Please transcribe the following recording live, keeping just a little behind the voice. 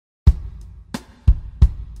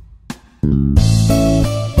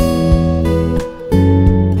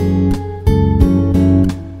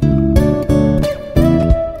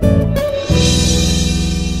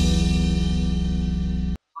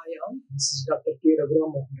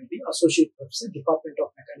Raghuram Mohan Reddy, Associate Professor, Department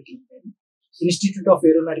of Mechanical Engineering, Institute of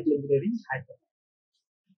Aeronautical Engineering, Hyderabad.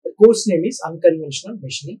 The course name is Unconventional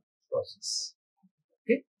Machining Process.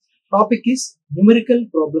 Okay. Topic is Numerical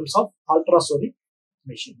Problems of Ultrasonic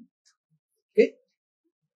Machining. Okay.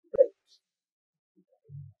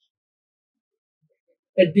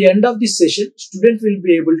 At the end of this session, student will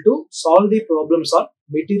be able to solve the problems on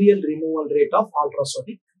material removal rate of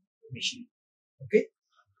ultrasonic machining. Okay.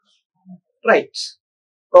 Right.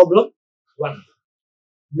 Problem 1.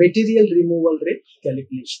 Material removal rate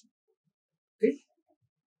calculation. Okay.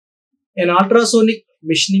 An ultrasonic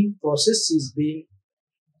machining process is being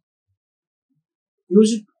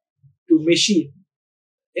used to machine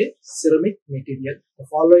a ceramic material. The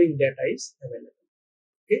following data is available.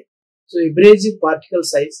 Okay. So abrasive particle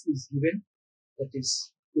size is given, that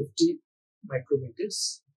is 50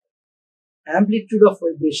 micrometers. Amplitude of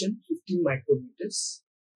vibration 15 micrometers.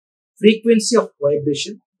 Frequency of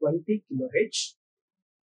vibration 20 kHz.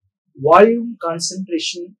 Volume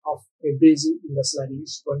concentration of abrasive in the slurry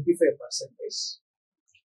is 25%.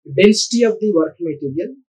 Density of the work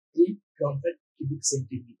material 3 gram per cubic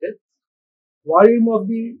centimeter. Volume of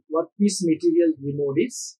the workpiece material removed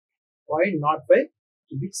is 0.05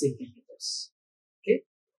 cubic centimeters. Okay.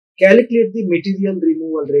 Calculate the material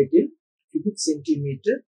removal rate in cubic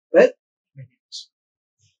centimeter per minute.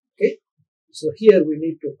 Okay. So here we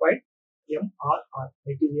need to find MRR,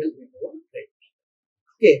 material removal rate.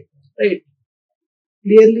 Okay. Right.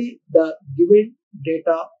 Clearly the given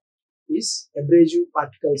data is abrasive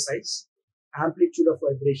particle size, amplitude of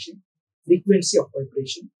vibration, frequency of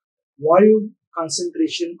vibration, volume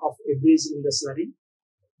concentration of abrasive in the slurry,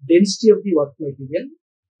 density of the work material,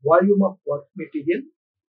 volume of work material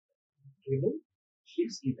removed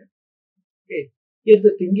is given. Okay. Here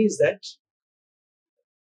the thing is that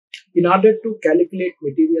in order to calculate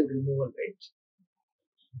material removal rate,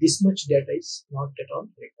 this much data is not at all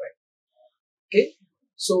required. Okay.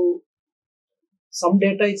 So some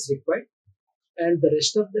data is required and the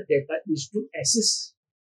rest of the data is to assess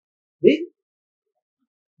the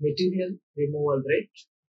material removal rate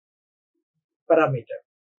parameter.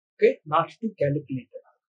 Okay, not to calculate it.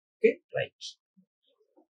 Okay,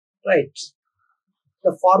 right.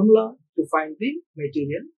 The formula to find the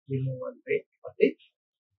material removal rate for the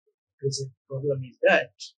present problem is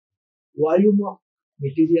that volume of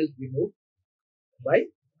material removed by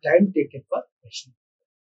time taken for machining.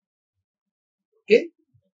 Okay,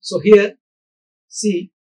 so here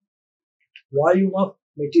see volume of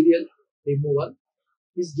material removal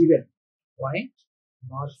is given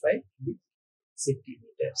 0.05 cubic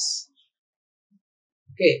centimeters.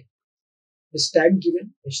 Okay, this time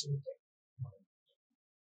given machining time.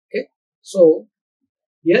 Okay, so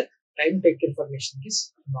here time taken for machining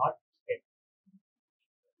is not 10.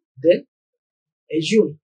 Then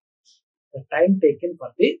assume the time taken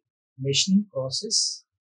for the machining process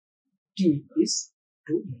T is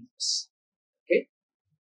 2 minutes. Okay,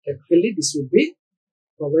 typically this will be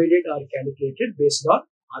provided or calculated based on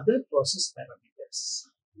other process parameters.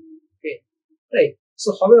 Okay, right.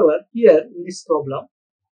 So however, here in this problem,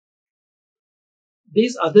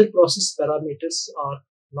 these other process parameters are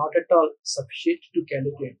not at all sufficient to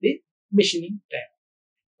calculate the machining time.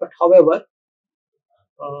 But however,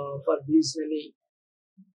 for these many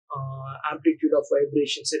amplitude of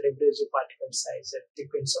vibrations and abrasive particle size and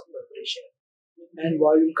frequency of vibration and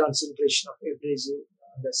volume concentration of abrasive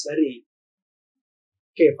in the slurry,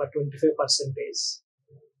 okay, for 25%,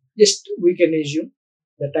 just we can assume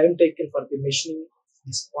the time taken for the machining of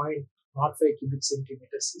this 0.05 cubic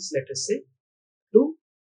centimeters is, let us say, 2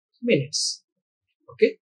 minutes.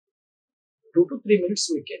 Okay, 2 to 3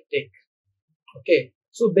 minutes we can take. Okay,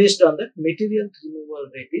 so based on that, material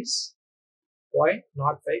removal rate is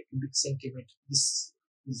 0.05 cubic centimeter. This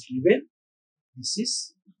is given, this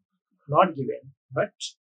is not given, but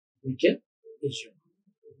we can assume.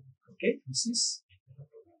 Okay, this is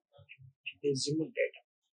assumed data.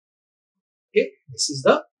 Okay, this is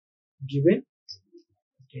the given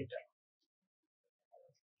data.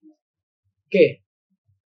 Okay,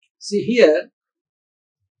 see here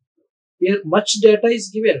much data is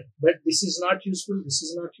given, but this is not useful, this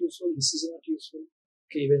is not useful, this is not useful.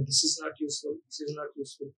 Okay, even this is not useful, this is not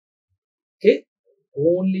useful. Okay,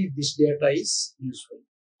 only this data is useful.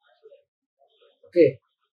 Okay,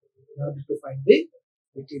 in order to find the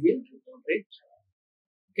material removal rate.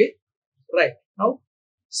 Okay, right. Now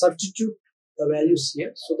substitute the values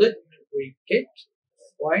here so that we get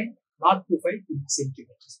 0.025 cubic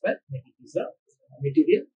centimeters per minute is the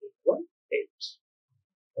material removal rate.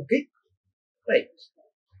 Okay, right.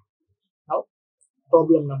 Now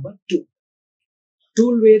problem number 2.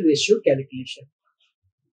 Tool wear ratio calculation.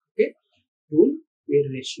 tool wear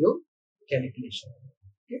ratio calculation.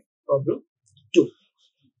 Okay. Problem 2.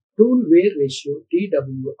 Tool wear ratio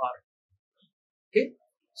TWR. Okay.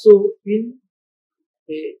 So in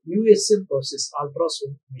a USM process,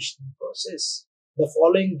 ultrasonic machining process, the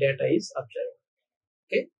following data is observed.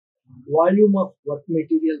 Okay. Volume of work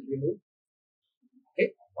material removed.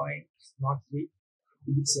 Okay. 0.03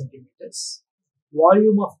 cubic centimeters.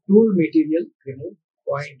 Volume of tool material removed.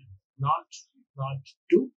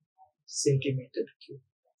 0.002 centimeter cube.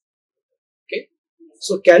 Okay.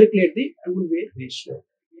 So calculate the tool wear ratio.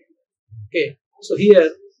 Okay. So here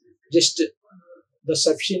just the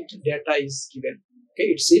sufficient data is given. Okay.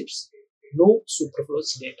 It seems no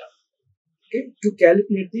superfluous data. Okay. To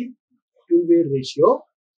calculate the tool wear ratio,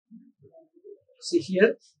 see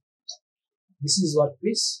here, this is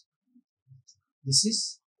workpiece, this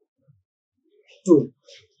is tool.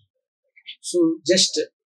 So just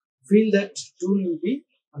feel that tool will be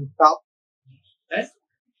on top and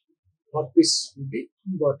workpiece will be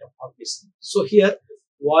in bottom obviously. So here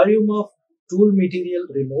volume of tool material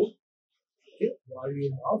removed. Okay,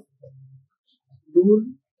 volume of tool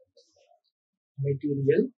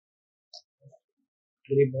material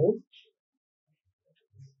removed.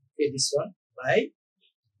 Okay, this one by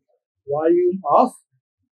volume of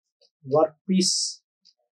workpiece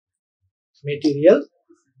material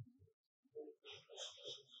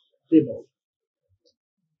removed.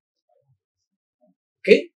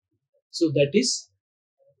 Okay, so that is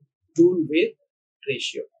tool wear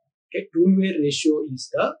ratio. Okay, tool wear ratio is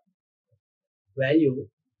the value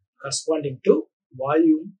corresponding to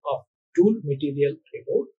volume of tool material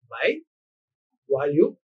removed by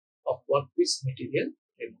volume of workpiece material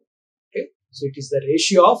removed. Okay, so it is the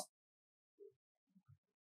ratio of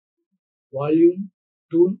volume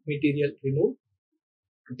tool material removed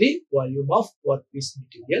to the volume of workpiece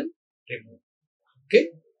material removed. Okay,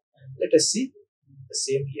 let us see the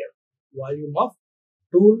same here. Volume of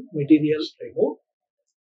tool material removed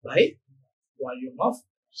by volume of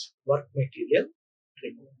work material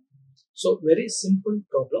removed. So very simple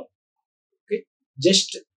problem. Okay,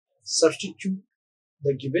 just substitute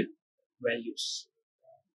the given values.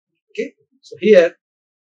 Okay, so here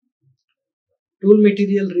tool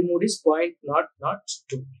material removed is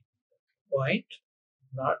 0.002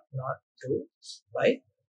 by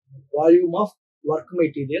volume of work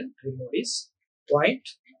material removed is 0.03.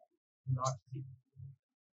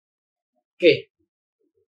 Okay,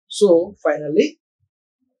 so finally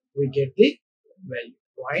we get the value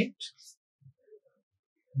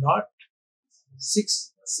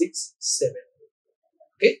 0.0667.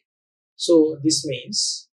 Okay, so this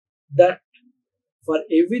means that for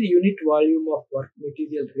every unit volume of work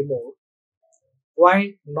material removed,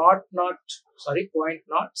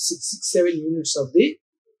 0.0667 units of the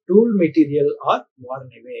tool material are worn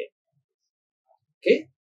away. Okay,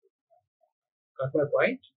 got my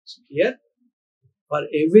point? So here, for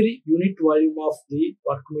every unit volume of the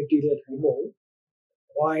work material removed,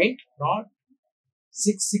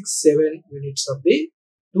 0.0667 units of the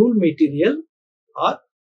tool material are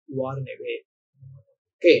worn away.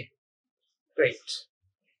 Okay, great.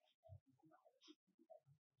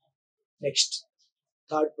 Next,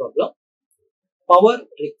 third problem. Power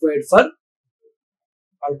required for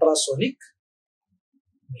ultrasonic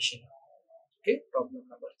machining. Okay, problem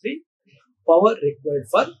number 3. Power required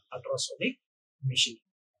for ultrasonic machining.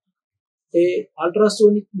 A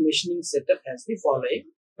ultrasonic machining setup has the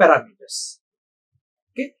following parameters.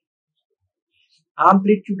 Okay,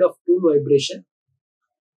 amplitude of tool vibration,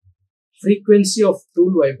 frequency of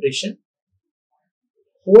tool vibration,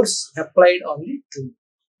 force applied on the tool.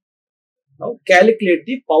 Now calculate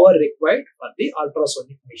the power required for the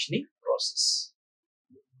ultrasonic machining process.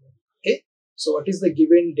 Okay, so what is the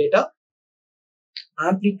given data?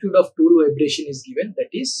 Amplitude of tool vibration is given, that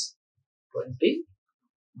is 20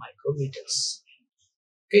 micrometers.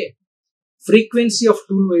 Okay, frequency of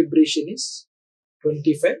tool vibration is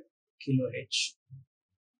 25 kHz.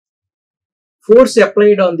 Force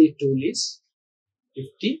applied on the tool is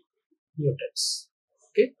 50 newtons.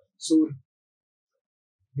 Okay, so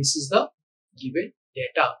this is the given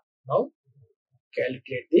data. Now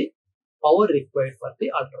calculate the power required for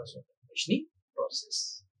the ultrasonic machining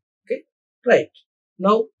process. Okay, right.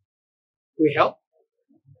 Now we have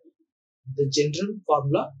the general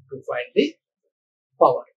formula to find the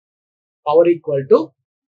power. Power equal to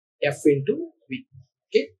F into V.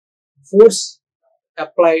 Okay, force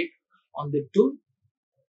applied on the tool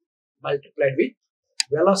multiplied with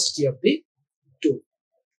velocity of the tool.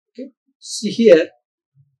 Okay, see here,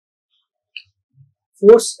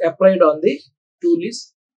 force applied on the tool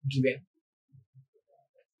is given.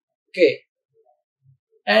 Okay,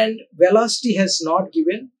 And velocity has not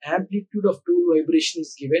given, amplitude of tool vibration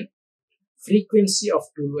is given, frequency of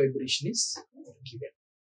tool vibration is given.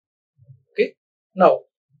 Okay. Now,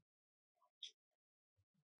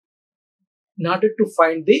 in order to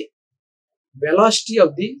find the velocity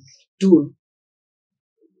of the tool,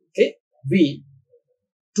 okay, V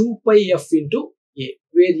 2 pi f into A,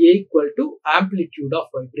 where A equal to amplitude of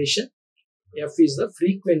vibration, F is the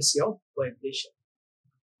frequency of vibration.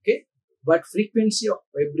 Okay, but frequency of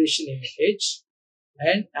vibration in H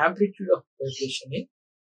and amplitude of vibration in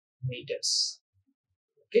meters.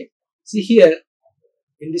 Okay, see here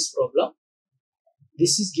in this problem,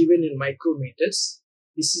 this is given in micrometers,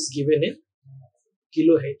 this is given in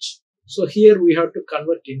kiloH. So here we have to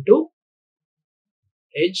convert into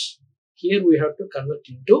H, here we have to convert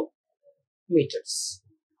into meters.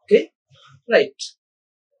 Okay, right.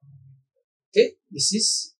 Okay, this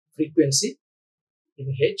is frequency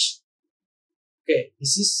in H. Okay,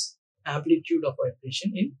 this is amplitude of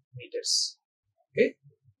vibration in meters. Okay,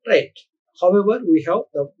 right. However, we have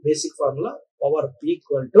the basic formula, power P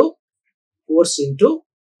equal to force into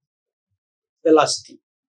velocity.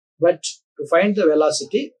 But to find the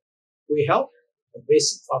velocity, we have the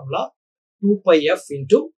basic formula 2 pi f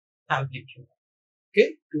into amplitude.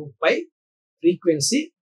 Okay, 2 pi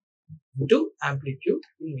frequency into amplitude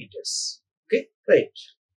in meters. Okay, right.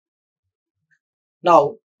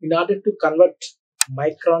 Now, in order to convert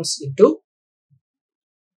microns into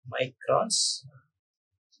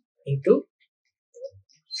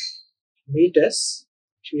meters,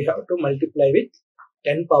 we have to multiply with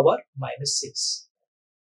 10 power minus 6.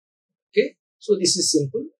 Okay, so this is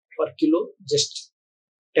simple. Per kilo, just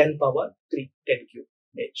 10 power 3, 10 cube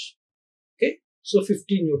H. Okay, so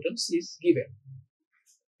 50 newtons is given.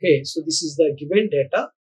 Okay, so this is the given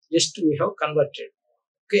data, just we have converted.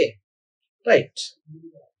 Okay, right.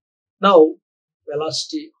 Now,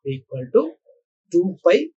 velocity equal to 2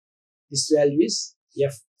 pi, this value is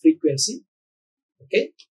F frequency.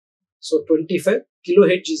 Okay, so 25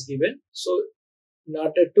 kilohertz is given. So, in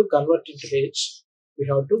order to convert into H, we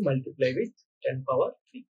have to multiply with 10 power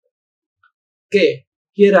 3. Okay,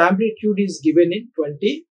 here amplitude is given in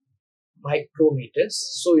 20 micrometers.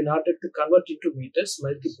 So, in order to convert into meters,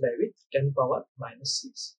 multiply with 10 power minus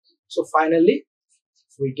 6. So, finally,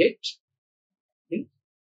 we get in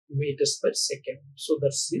meters per second. So,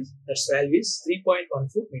 that's value is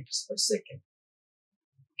 3.14 meters per second.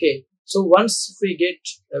 Okay, so once we get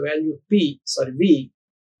the value V,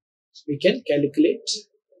 we can calculate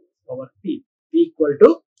our P. P equal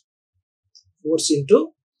to force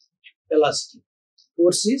into velocity.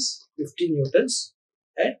 Force is 50 newtons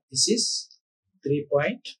and this is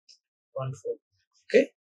 3.14.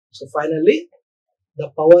 Okay, so finally the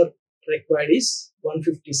power required is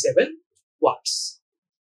 157 watts.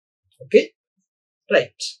 Okay,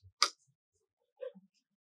 right.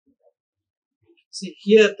 See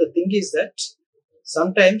here the thing is that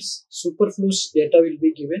sometimes superfluous data will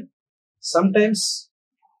be given, sometimes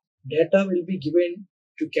data will be given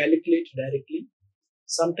to calculate directly,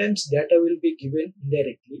 sometimes data will be given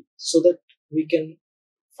indirectly, so that we can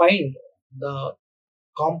find the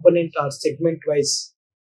component or segment wise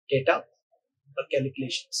data or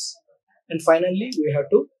calculations. And finally, we have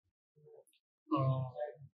to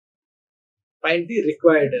find the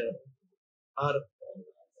required or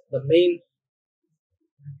the main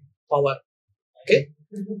power. Okay,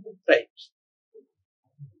 right.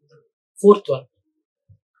 Fourth one,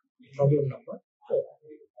 problem number 4.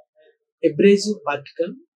 Abrasive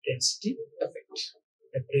particle density effect.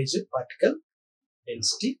 Abrasive particle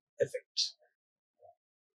density effect.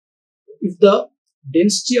 If the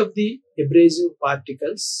density of the abrasive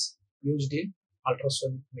particles used in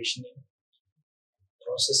ultrasonic machining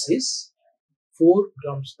process is 4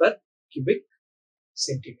 grams per cubic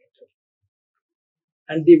centimeter,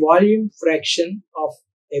 and the volume fraction of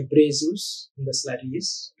abrasives in the slurry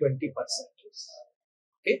is 20%.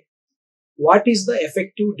 Okay, what is the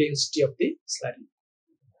effective density of the slurry?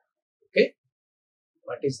 Okay,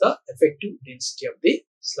 what is the effective density of the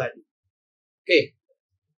slurry? Okay,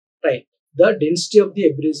 right. The density of the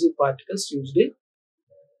abrasive particles used in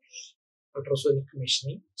ultrasonic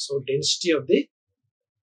machining. So, density of the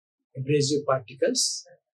abrasive particles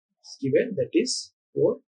is given, that is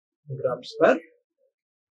 4 grams per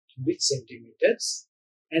cubic centimeters,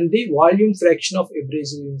 and the volume fraction of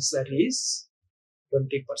abrasive in slurry is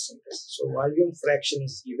 20%. So, volume fraction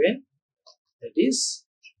is given, that is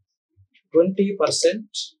 20%.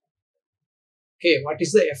 Okay, what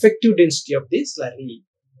is the effective density of the slurry?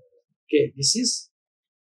 Okay, this is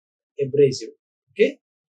abrasive. Okay,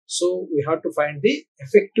 so we have to find the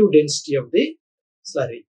effective density of the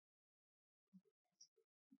slurry.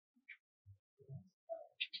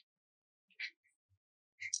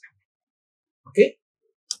 Okay,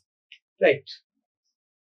 right.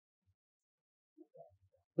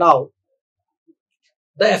 Now,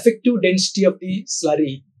 the effective density of the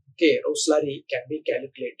slurry, raw slurry, can be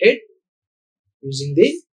calculated using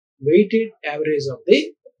the weighted average of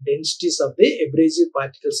the densities of the abrasive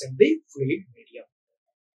particles in the fluid medium.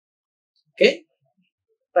 Okay,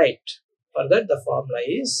 right. For that, the formula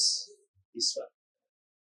is this one.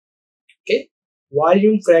 Okay,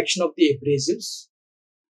 volume fraction of the abrasives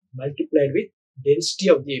multiplied with density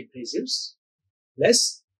of the abrasives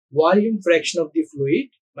plus volume fraction of the fluid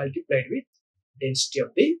multiplied with density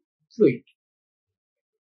of the fluid.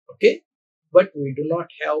 Okay, but we do not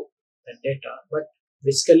have the data, but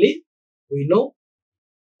basically we know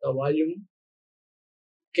the volume,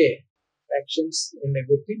 fractions in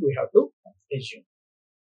everything we have to assume.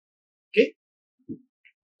 Okay,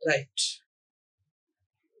 right.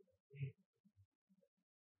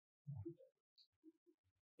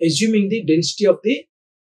 Assuming the density of the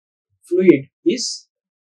fluid is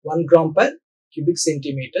 1 gram per cubic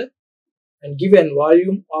centimeter and given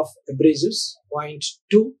volume of abrasives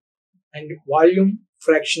 0.2 and volume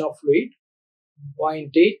fraction of fluid 0.8,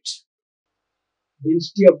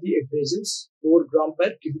 density of the abrasives 4 gram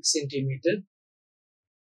per cubic centimeter,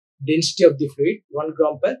 density of the fluid 1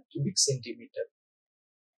 gram per cubic centimeter.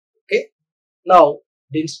 Okay, now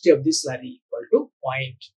density of the slurry equal to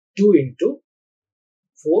 0.2 into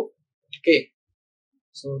 4. Okay,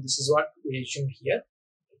 so this is what we assume here,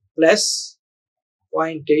 plus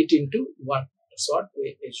 0.8 into 1. That's what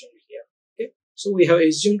we assumed here. Okay, so we have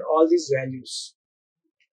assumed all these values.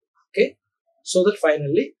 Okay, so that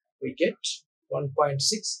finally we get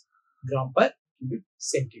 1.6 gram per cubic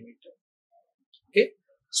centimeter. Okay,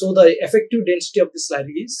 so the effective density of the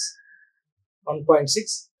slurry is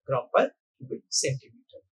 1.6 gram per cubic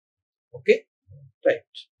centimeter. Okay, right.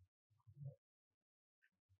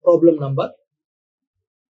 Problem number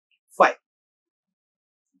 5.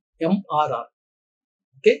 MRR.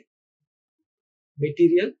 Okay,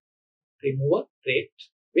 material removal rate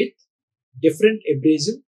with different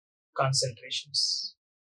abrasive concentrations.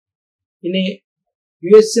 In a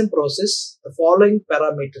USM process, the following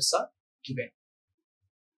parameters are given.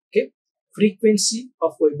 Okay, frequency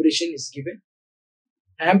of vibration is given,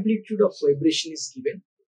 amplitude of vibration is given,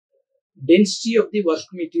 density of the work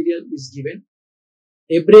material is given,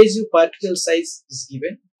 abrasive particle size is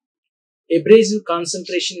given, abrasive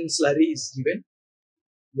concentration in slurry is given,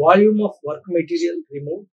 volume of work material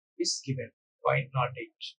removed is given 0.08.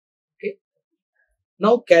 Okay,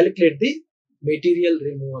 now calculate the material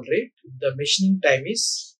removal rate. The machining time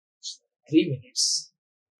is 3 minutes.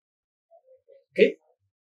 Okay,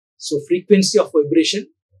 so frequency of vibration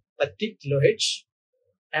 30 kHz,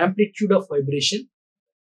 amplitude of vibration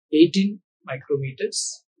 18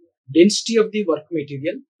 micrometers, density of the work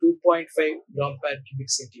material 2.5 gram per cubic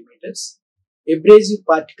centimeters, abrasive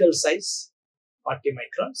particle size 40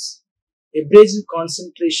 microns, abrasive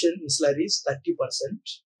concentration in slurry is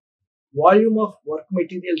 30%, volume of work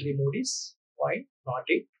material removed is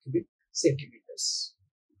 0.08 cubic centimeters.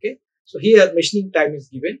 Okay, so here machining time is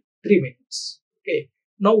given 3 minutes. Okay,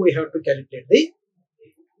 now we have to calculate the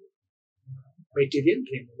material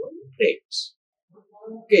removal rates.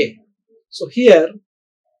 Okay, so here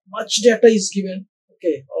much data is given.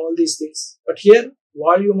 Okay, all these things, but here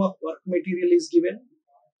volume of work material is given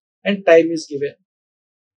and time is given.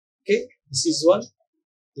 Okay, this is 1,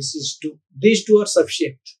 this is 2. These two are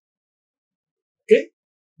sufficient. Okay,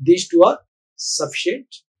 these two are sufficient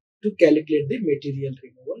to calculate the material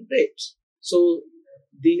removal rate. So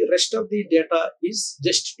the rest of the data is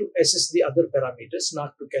just to assess the other parameters,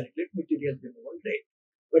 not to calculate material removal rate.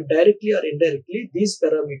 But directly or indirectly, these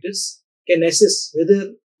parameters can assess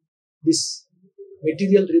whether this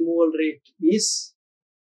material removal rate is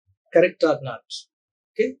correct or not.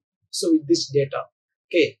 Okay, so with this data,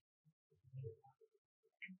 okay,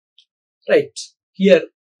 right, here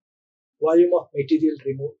volume of material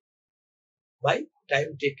removed by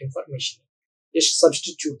time taken for machining. Just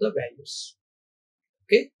substitute the values.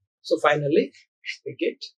 Okay, so finally we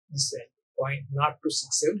get this value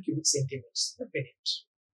 0.0267 cubic centimeters per minute.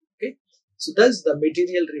 Okay, so thus the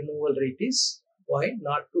material removal rate is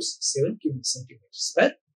 0.0267 cubic centimeters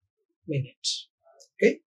per minute.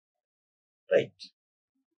 Okay, right.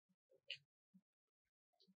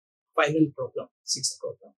 Final problem, 6th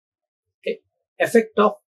problem. Okay, effect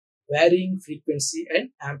of varying frequency and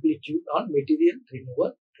amplitude on material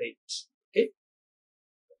removal rate. Okay,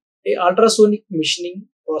 a ultrasonic machining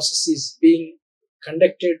process is being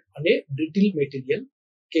conducted on a brittle material.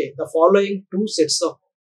 Okay, the following two sets of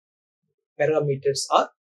parameters are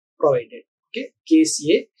provided. Okay, case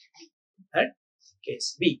A and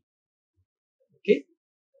case B.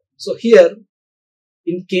 So here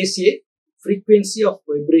in case A, frequency of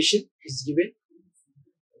vibration is given.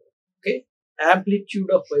 Okay, amplitude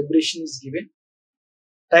of vibration is given.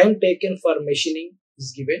 Time taken for machining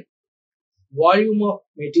is given. Volume of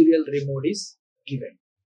material removed is given.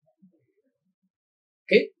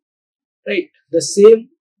 Okay, right. The same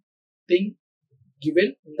thing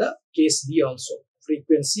given in the case B also.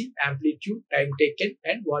 Frequency, amplitude, time taken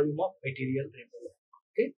and volume of material removal.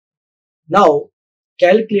 Okay. Now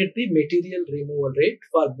calculate the material removal rate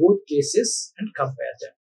for both cases and compare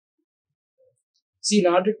them. See, in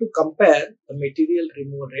order to compare the material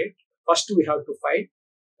removal rate, first we have to find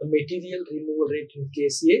the material removal rate in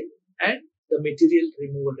case A and the material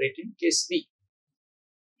removal rate in case B.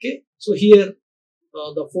 Okay, so here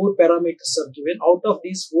the 4 parameters are given. Out of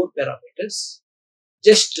these 4 parameters,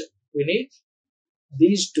 just we need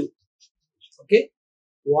these 2. Okay,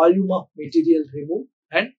 volume of material removed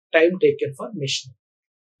and time taken for machining.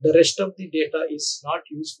 The rest of the data is not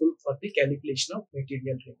useful for the calculation of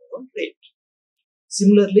material removal rate.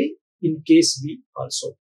 Similarly, in case B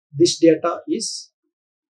also, this data is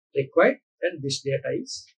required and this data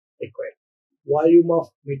is required. Volume of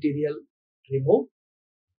material removed,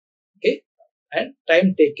 okay, and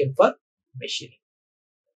time taken for machining.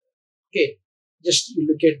 Okay, just you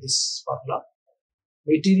look at this formula.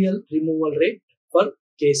 Material removal rate for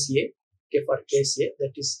case A, okay, for case A,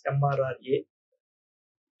 that is MRRA,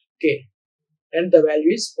 okay, and the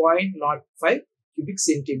value is 0.05 cubic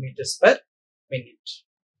centimeters per minute.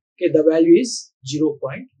 Okay, the value is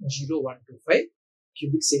 0.0125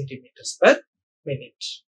 cubic centimeters per minute.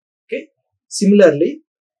 Okay, similarly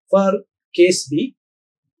for case B,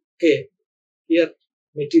 okay, here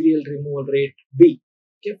material removal rate B,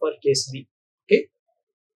 okay, for case B, okay,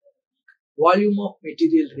 volume of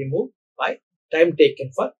material removed by time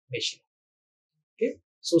taken for machining. Okay,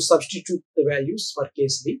 so substitute the values for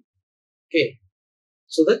case B, okay,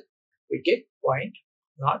 so that we get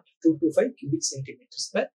 0.0225 cubic centimeters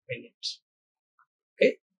per minute.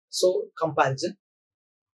 Okay, so comparison.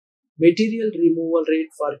 Material removal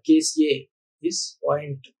rate for case A is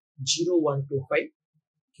 0.0125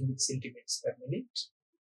 cubic centimeters per minute.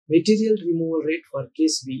 Material removal rate for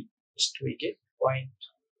case B is we get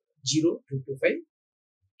 0.0225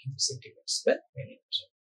 cubic centimeters per minute.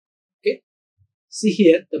 Okay, see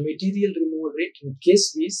here the material removal rate in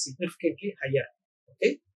case B is significantly higher.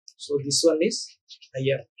 Okay, so this one is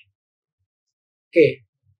higher, okay,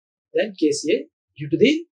 than case A due to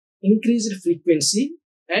the increased frequency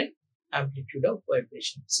and amplitude of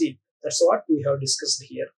vibration. See, that's what we have discussed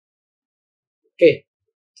here. Okay,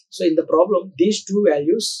 so in the problem, these 2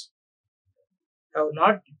 values have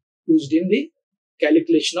not used in the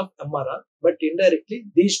calculation of MRR, but indirectly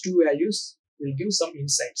these 2 values will give some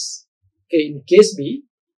insights. Okay, in case B,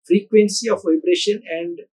 frequency of vibration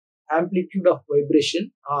and amplitude of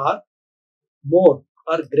vibration are more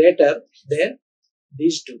or greater than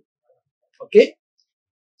these 2. Okay,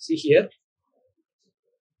 see here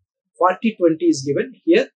 40-20 is given,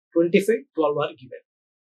 here 25-12 are given.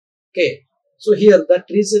 Okay, so here that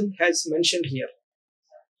reason has mentioned here.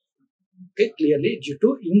 Okay, clearly due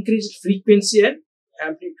to increased frequency and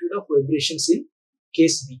amplitude of vibrations in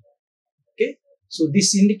case B. Okay, so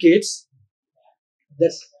this indicates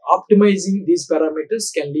that optimizing these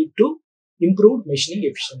parameters can lead to improved machining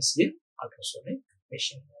efficiency in ultrasonic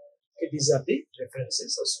machining. Okay, these are the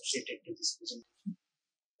references associated to this presentation.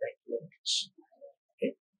 Thank you very much.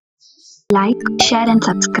 Okay. Like, share and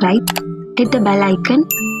subscribe. Hit the bell icon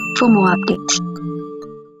for more updates.